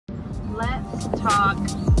talk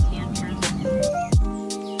tantrums.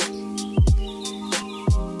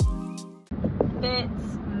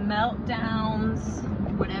 Fits, meltdowns,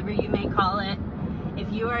 whatever you may call it.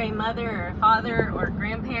 If you are a mother or a father or a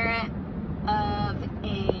grandparent of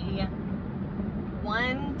a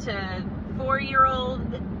 1 to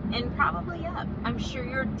 4-year-old and probably up, I'm sure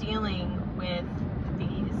you're dealing with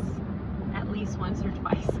these at least once or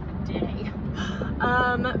twice a day.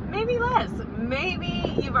 Maybe less.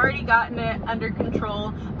 Maybe you've already gotten it under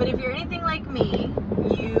control, but if you're anything like me,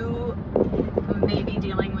 you may be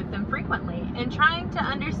dealing with them frequently, and trying to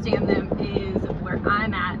understand them is where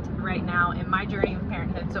I'm at right now in my journey of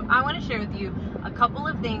parenthood. So I want to share with you a couple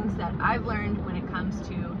of things that I've learned when it comes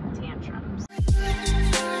to tantrums.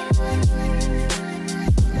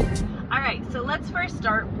 Alright, so let's first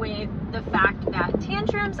start with the fact that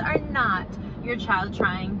tantrums are not your child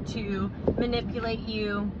trying to manipulate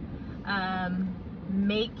you,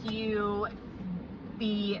 make you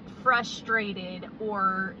be frustrated,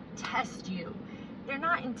 or test you. They're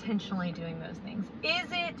not intentionally doing those things.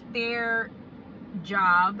 Is it their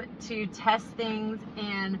job to test things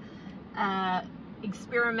and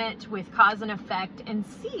experiment with cause and effect and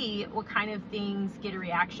see what kind of things get a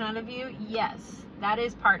reaction out of you? Yes, that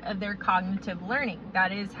is part of their cognitive learning.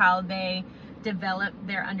 That is how they develop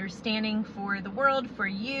their understanding for the world, for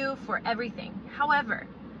you, for everything. However,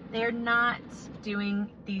 they're not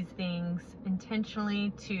doing these things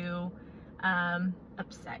intentionally to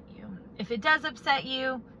upset you. If it does upset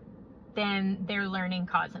you, then they're learning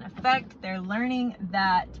cause and effect. They're learning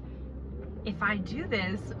that if I do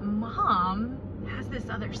this, mom has this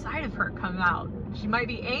other side of her come out. She might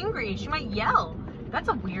be angry. She might yell. That's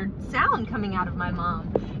a weird sound coming out of my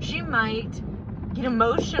mom. She might get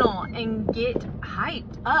emotional and get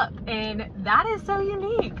hyped up, and that is so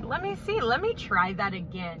unique. Let me see. Let me try that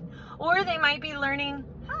again. Or they might be learning,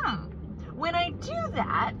 when I do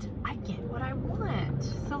that, I get what I want.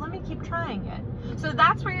 So let me keep trying it. So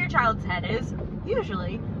that's where your child's head is,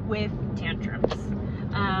 usually with tantrums.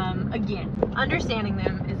 Again, understanding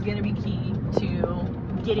them is going to be key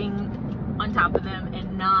to getting on top of them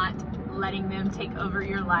and not letting them take over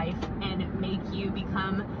your life and make you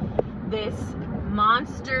become this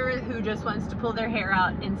monster who just wants to pull their hair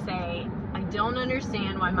out and say, I don't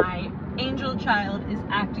understand why my angel child is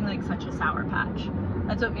acting like such a sour patch.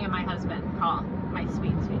 That's what me and my husband call my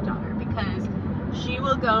sweet, sweet daughter, because she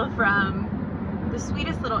will go from the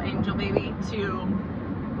sweetest little angel baby to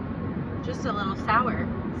just a little sour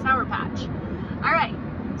patch. All right,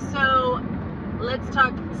 so let's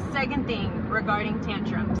talk second thing regarding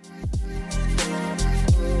tantrums.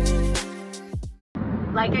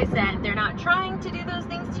 Like I said, they're not trying to do those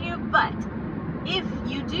things to you, but if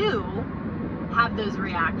you do have those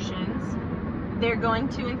reactions, they're going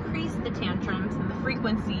to increase the tantrums and the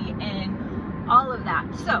frequency and all of that.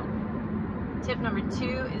 So tip number 2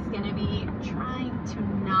 is going to be trying to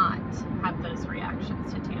not have those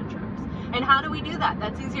reactions to tantrums. And how do we do that?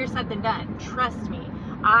 That's easier said than done. Trust me.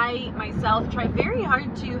 I myself try very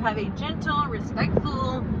hard to have a gentle,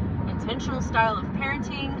 respectful, intentional style of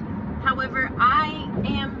parenting. However, I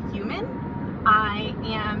am human. I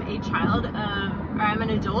am a child of, or I'm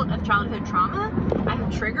an adult of childhood trauma. I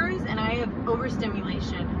have triggers and I have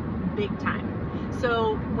overstimulation big time.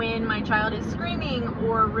 So when my child is screaming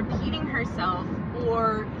or repeating herself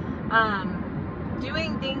or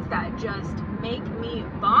doing things that just make me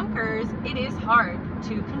bonkers, it is hard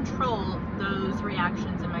to control those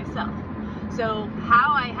reactions in myself. So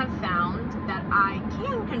how I have found that I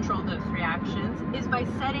can control those reactions is by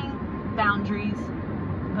setting boundaries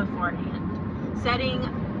beforehand. Setting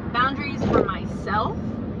boundaries for myself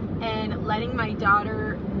and letting my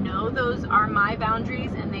daughter know those are my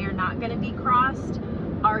boundaries and they are not going to be crossed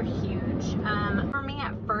are huge. For me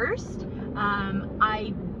at first,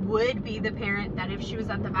 I would be the parent that if she was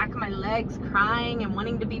at the back of my legs crying and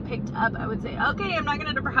wanting to be picked up, I would say, okay, I'm not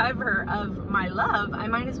going to deprive her of my love. I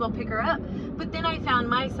might as well pick her up. But then I found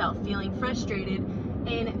myself feeling frustrated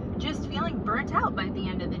and just feeling burnt out by the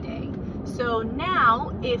end of the day. So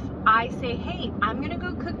now if I say, hey, I'm going to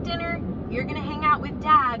go cook dinner, you're going to hang out with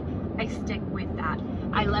dad, I stick with that.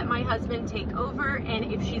 I let my husband take over,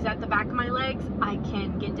 and if she's at the back of my legs, I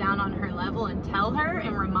can get down on her level and tell her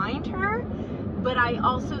and remind her. But I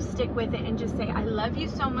also stick with it and just say, I love you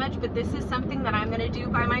so much, but this is something that I'm going to do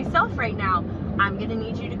by myself right now. I'm going to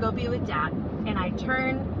need you to go be with dad. And I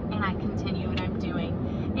turn and I continue what I'm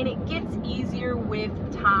doing. And it gets easier with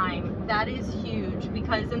time. That is huge,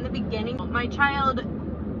 because in the beginning, my child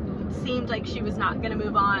seemed like she was not going to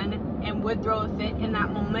move on and would throw a fit in that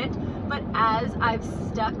moment. But as I've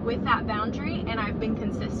stuck with that boundary and I've been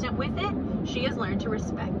consistent with it, she has learned to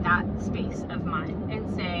respect that space of mine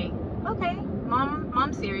and say, okay,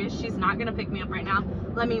 mom's serious. She's not gonna pick me up right now.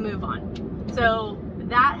 Let me move on. So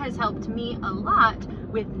that has helped me a lot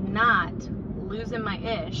with not losing my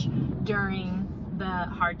ish during the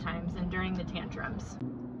hard times and during the tantrums.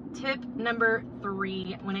 Tip number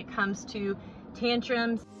 3 when it comes to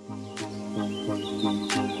tantrums: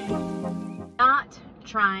 not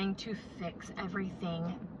trying to fix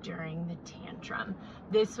everything during the tantrum.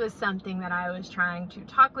 This was something that I was trying to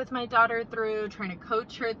talk with my daughter through, trying to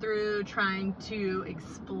coach her through, trying to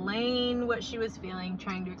explain what she was feeling,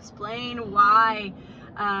 trying to explain why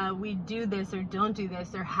we do this or don't do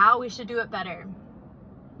this, or how we should do it better.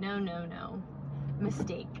 No.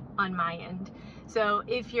 Mistake on my end. So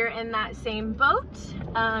if you're in that same boat,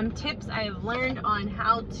 tips I have learned on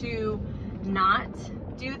how to not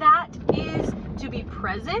do that is to be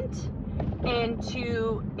present and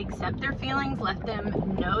to accept their feelings, let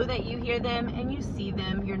them know that you hear them and you see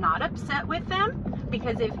them. You're not upset with them,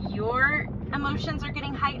 because if your emotions are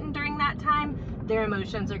getting heightened during that time, their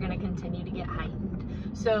emotions are going to continue to get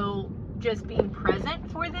heightened. So just being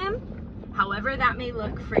present for them, however that may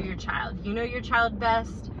look for your child. You know your child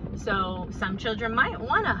best. So some children might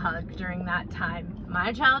want a hug during that time.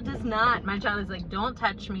 My child does not. My child is like, don't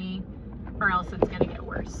touch me or else it's gonna get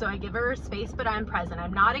worse. So I give her space, but I'm present.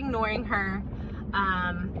 I'm not ignoring her.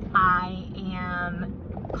 I am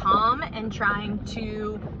calm and trying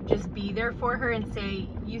to just be there for her and say,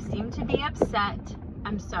 you seem to be upset.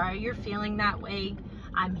 I'm sorry you're feeling that way.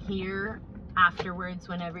 I'm here afterwards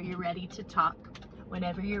whenever you're ready to talk,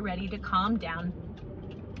 whenever you're ready to calm down,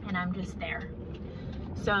 and I'm just there.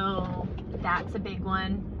 So that's a big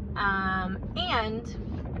one. And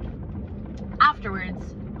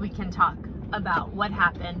afterwards we can talk about what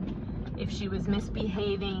happened. If she was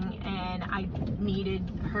misbehaving and I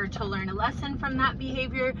needed her to learn a lesson from that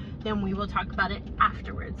behavior, then we will talk about it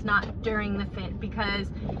afterwards, not during the fit,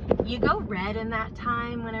 because you go red in that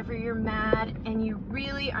time whenever you're mad and you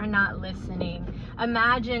really are not listening.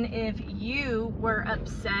 Imagine if you were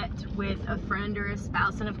upset with a friend or a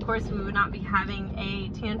spouse, and of course we would not be having a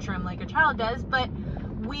tantrum like a child does, but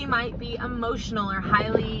we might be emotional or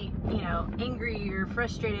highly, angry or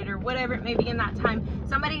frustrated or whatever it may be in that time.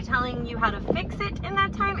 Somebody telling you how to fix it in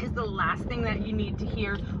that time is the last thing that you need to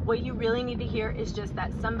hear. What you really need to hear is just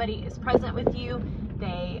that somebody is present with you.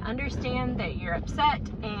 They understand that you're upset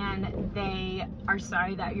and they are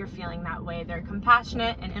sorry that you're feeling that way. They're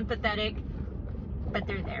compassionate and empathetic, but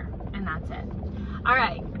they're there, and that's it. All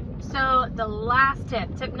right, so the last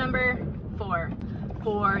tip number 4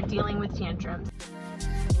 for dealing with tantrums.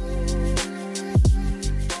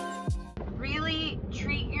 Really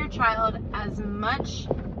treat your child as much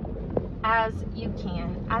as you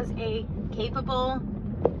can as a capable,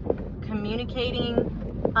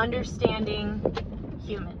 communicating, understanding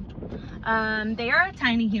human. They are a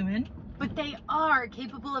tiny human, but they are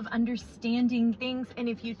capable of understanding things, and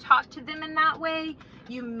if you talk to them in that way,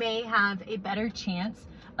 you may have a better chance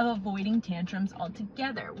of avoiding tantrums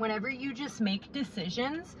altogether. Whenever you just make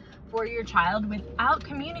decisions for your child without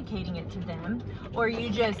communicating it to them, or you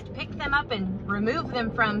just pick them up and remove them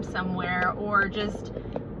from somewhere, or just,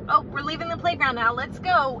 oh, we're leaving the playground now, let's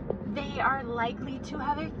go, they are likely to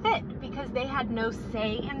have a fit because they had no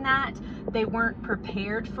say in that. They weren't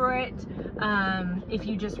prepared for it. If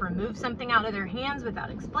you just remove something out of their hands without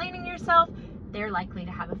explaining yourself, they're likely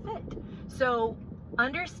to have a fit. So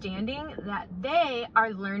understanding that they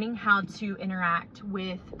are learning how to interact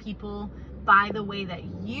with people by the way that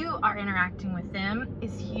you are interacting with them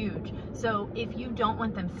is huge. So if you don't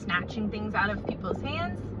want them snatching things out of people's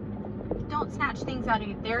hands, don't snatch things out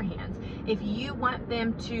of their hands. If you want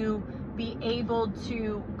them to be able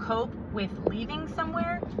to cope with leaving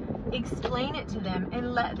somewhere, explain it to them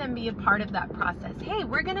and let them be a part of that process. Hey,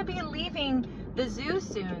 we're gonna be leaving the zoo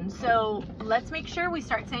soon, so let's make sure we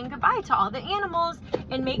start saying goodbye to all the animals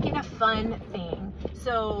and make it a fun thing.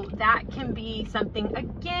 So that can be something,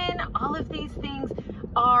 again, all of these things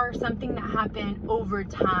are something that happen over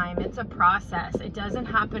time. It's a process. It doesn't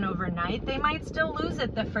happen overnight. They might still lose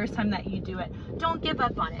it the first time that you do it. Don't give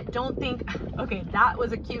up on it. Don't think, okay, that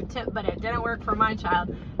was a cute tip, but it didn't work for my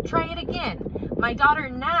child. Try it again. My daughter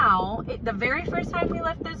now, the very first time we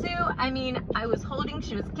left the zoo, I was holding,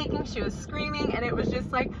 she was kicking, she was screaming, and it was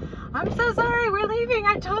just like, I'm so sorry, we're leaving.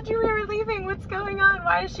 I told you we were leaving. What's going on?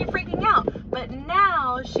 Why is she freaking out? But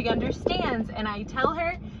now she understands, and I tell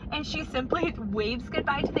her, and she simply waves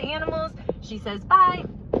goodbye to the animals. She says bye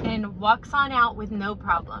and walks on out with no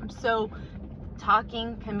problem. So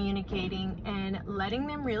talking, communicating, and letting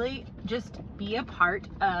them really just be a part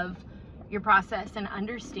of your process and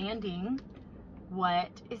understanding what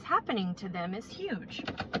is happening to them is huge.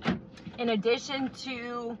 In addition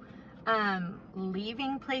to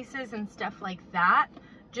leaving places and stuff like that,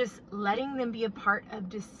 just letting them be a part of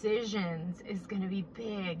decisions is going to be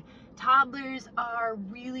big. Toddlers are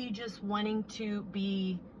really just wanting to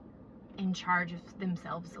be in charge of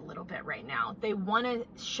themselves a little bit right now. They want to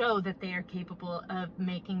show that they are capable of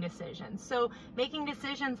making decisions. So making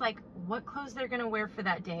decisions like what clothes they're going to wear for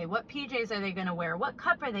that day, what PJs are they going to wear, what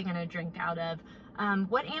cup are they going to drink out of,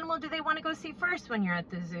 what animal do they want to go see first when you're at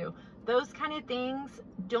the zoo. Those kind of things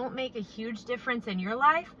don't make a huge difference in your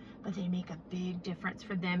life, but they make a big difference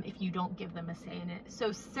for them if you don't give them a say in it.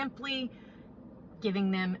 So simply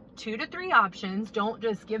giving them 2 to 3 options. Don't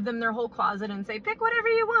just give them their whole closet and say, pick whatever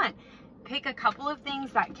you want. Pick a couple of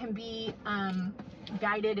things that can be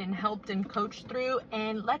guided and helped and coached through,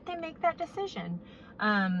 and let them make that decision.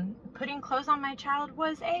 Putting clothes on my child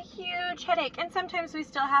was a huge headache, and sometimes we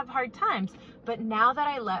still have hard times. But now that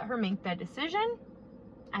I let her make that decision,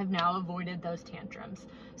 I've now avoided those tantrums.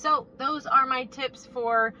 So those are my tips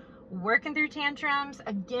for working through tantrums.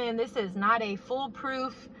 Again, this is not a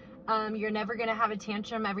foolproof, you're never going to have a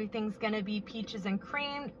tantrum, everything's going to be peaches and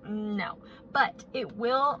cream. No, but it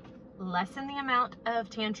will lessen the amount of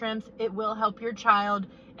tantrums. It will help your child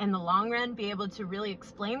in the long run be able to really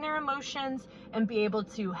explain their emotions and be able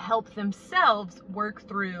to help themselves work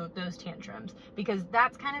through those tantrums, because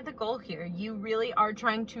that's kind of the goal here. You really are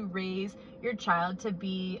trying to raise your child to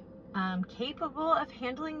be capable of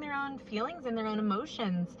handling their own feelings and their own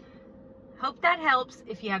emotions. Hope that helps.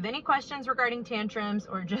 If you have any questions regarding tantrums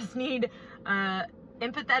or just need an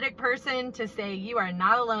empathetic person to say you are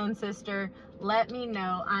not alone, sister, let me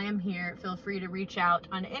know. I am here. Feel free to reach out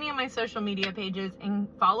on any of my social media pages and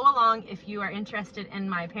follow along if you are interested in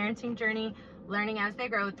my parenting journey, learning as they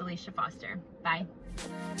grow with Alicia Foster. Bye.